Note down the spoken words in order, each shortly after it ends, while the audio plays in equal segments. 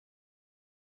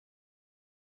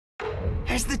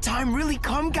Has the time really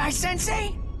come,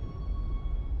 Guy-sensei?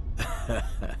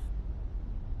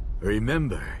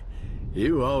 Remember,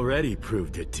 you already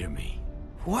proved it to me.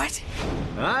 What?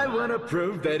 I want to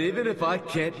prove that even if I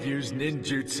can't use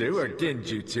ninjutsu or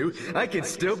genjutsu, I can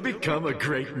still become a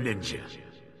great ninja.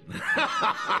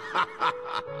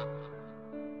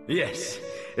 Yes,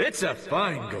 it's a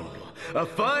fine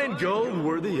goal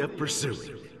worthy of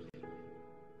pursuing.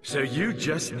 So you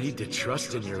just need to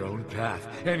trust in your own path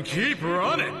and keep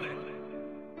running.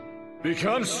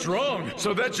 Become strong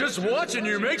so that just watching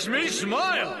you makes me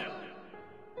smile.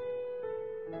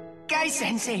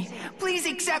 Guy-sensei, please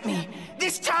accept me.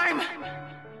 This time,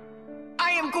 I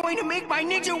am going to make my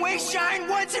ninja way shine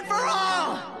once and for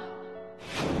all!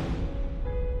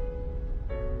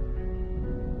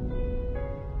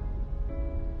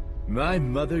 My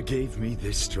mother gave me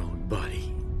this strong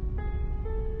body.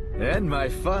 And my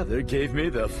father gave me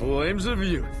the flames of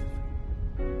youth.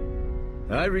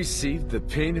 I received the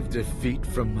pain of defeat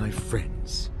from my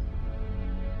friends.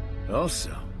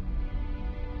 Also,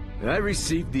 I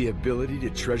received the ability to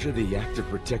treasure the act of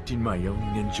protecting my own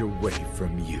ninja way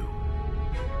from you.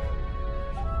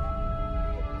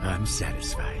 I'm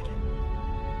satisfied.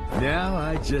 Now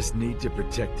I just need to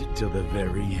protect it till the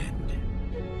very end.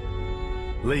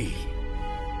 Lee,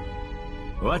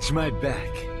 watch my back.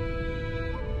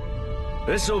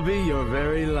 This'll be your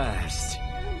very last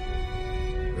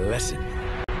lesson.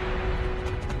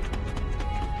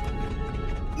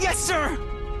 Yes, sir!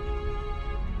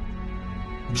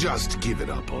 Just give it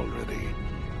up already.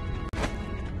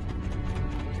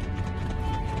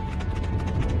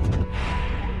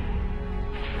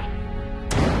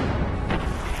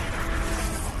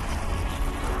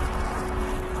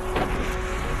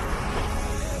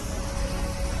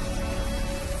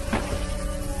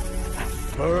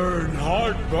 Burn,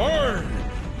 heart, burn!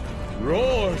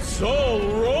 Roar, soul,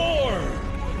 roar!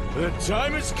 The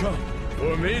time has come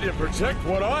for me to protect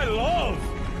what I love!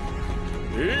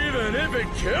 Even if it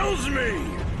kills me!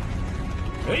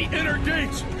 8 inner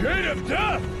gates, gate of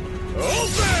death!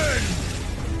 Open!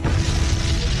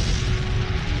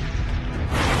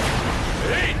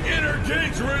 8 inner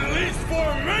gates, release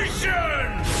formation!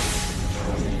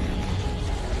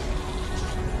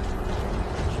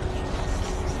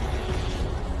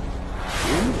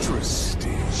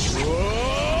 Interesting.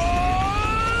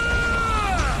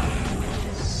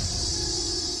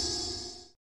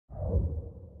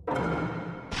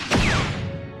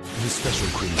 The special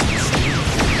crimson seal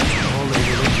all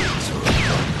over the gates.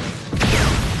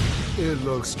 It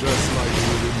looks just like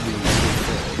wooden news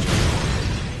before.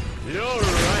 You're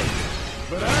right,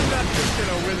 but I'm not just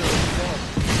gonna wither and fall.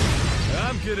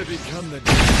 I'm gonna become the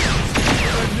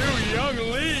new young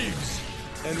leaves.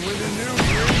 And when the new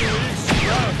green leaves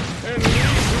sprout and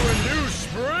lead to a new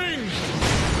spring,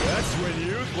 that's when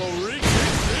youth will reach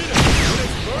its freedom, and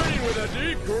it's burning with a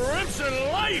deep crimson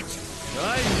light!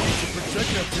 I need to protect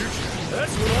the future.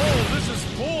 That's what all of this is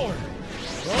for.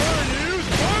 Burn, youth,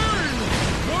 burn!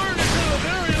 Burn until the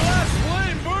very last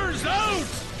flame burns out!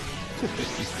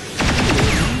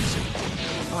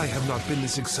 I have not been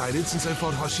this excited since I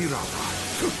fought Hashirama.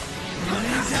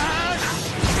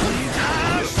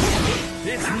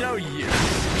 It's no use.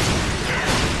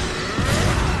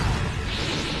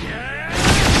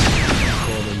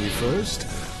 Corner me first,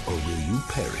 or will you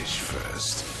perish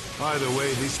first? Either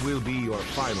way, this will be your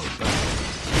final battle.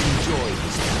 Enjoy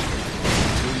this battle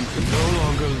until you can no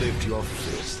longer lift your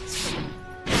fists.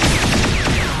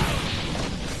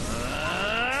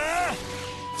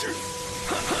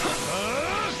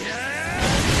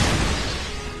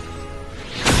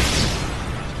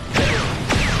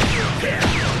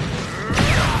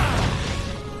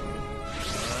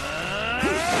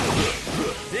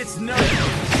 It's no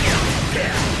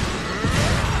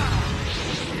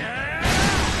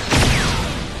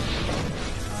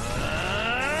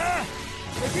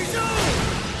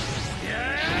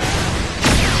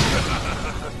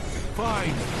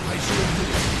Fine, I should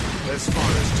admit, as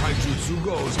far as taijutsu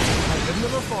goes, I have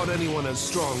never fought anyone as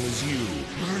strong as you.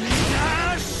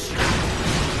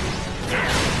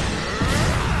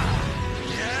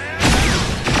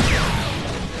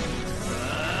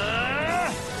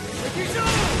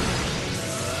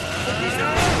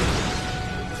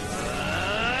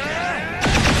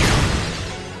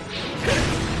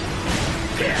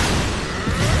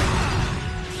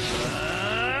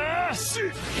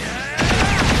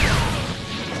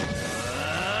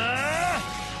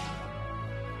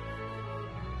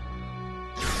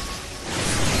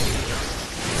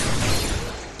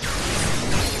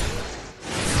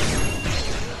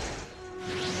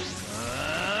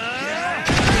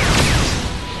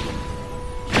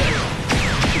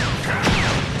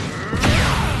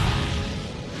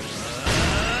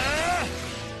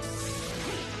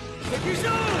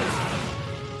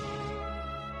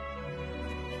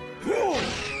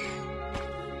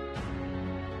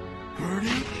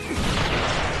 hurting?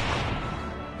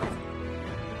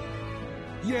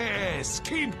 Yes,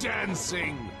 keep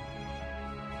dancing!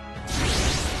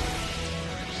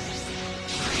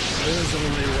 There's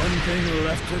only one thing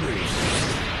left to do.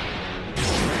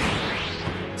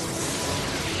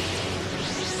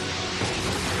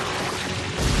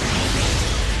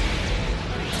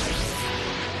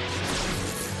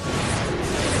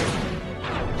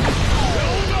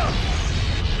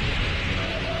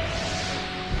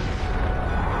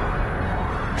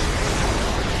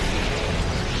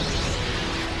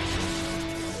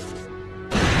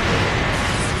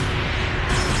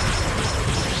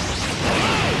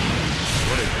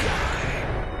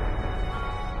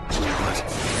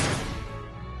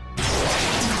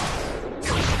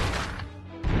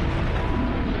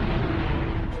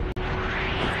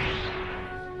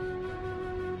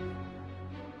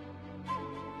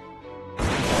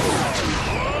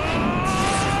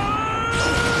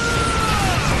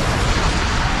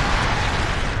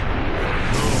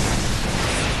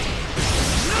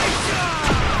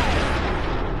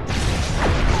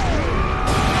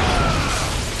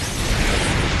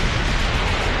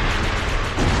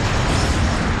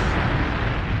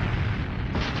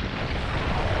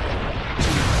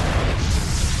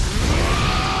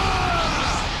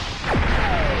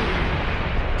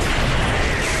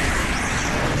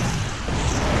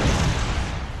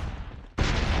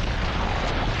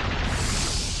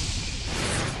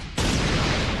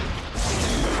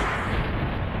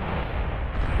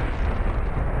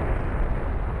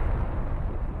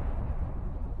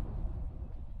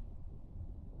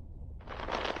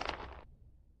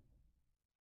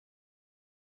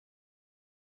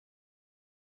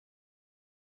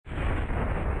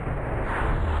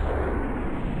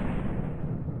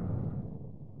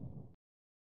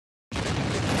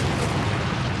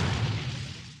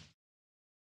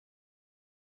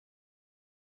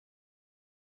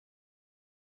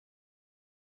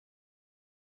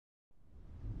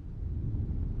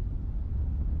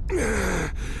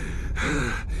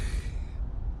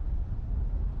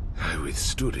 I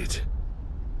withstood it.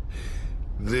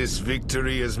 This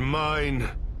victory is mine.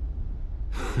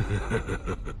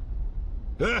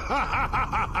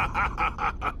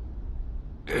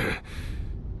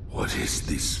 What is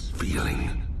this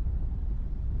feeling?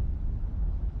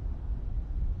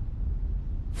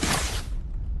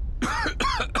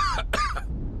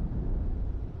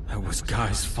 That was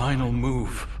Guy's final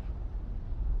move.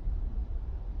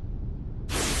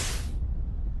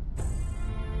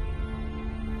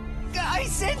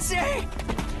 Guy-sensei!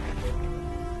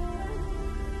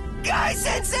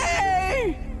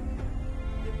 Guy-sensei!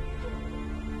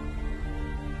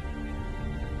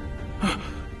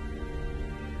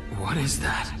 What is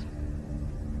that?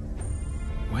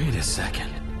 Wait a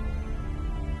second.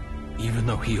 Even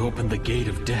though he opened the gate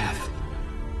of death,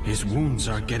 his wounds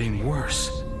are getting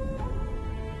worse.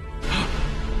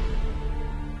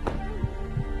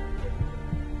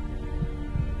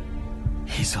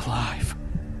 He's alive.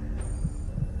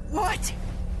 What?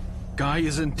 Guy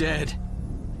isn't dead.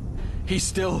 He's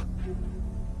still...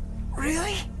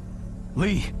 Really?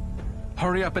 Lee,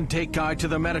 hurry up and take Guy to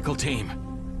the medical team.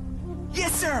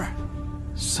 Yes, sir!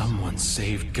 Someone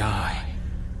saved Guy.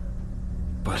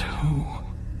 But who?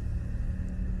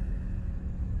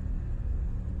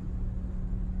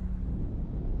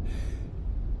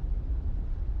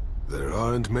 There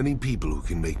aren't many people who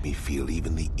can make me feel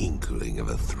even the inkling of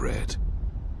a threat.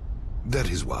 That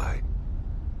is why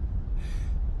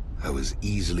I was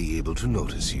easily able to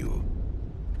notice you.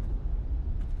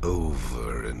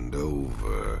 Over and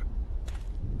over.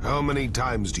 How many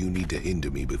times do you need to hinder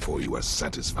me before you are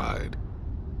satisfied?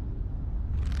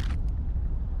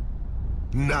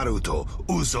 Naruto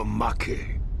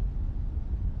Uzumaki.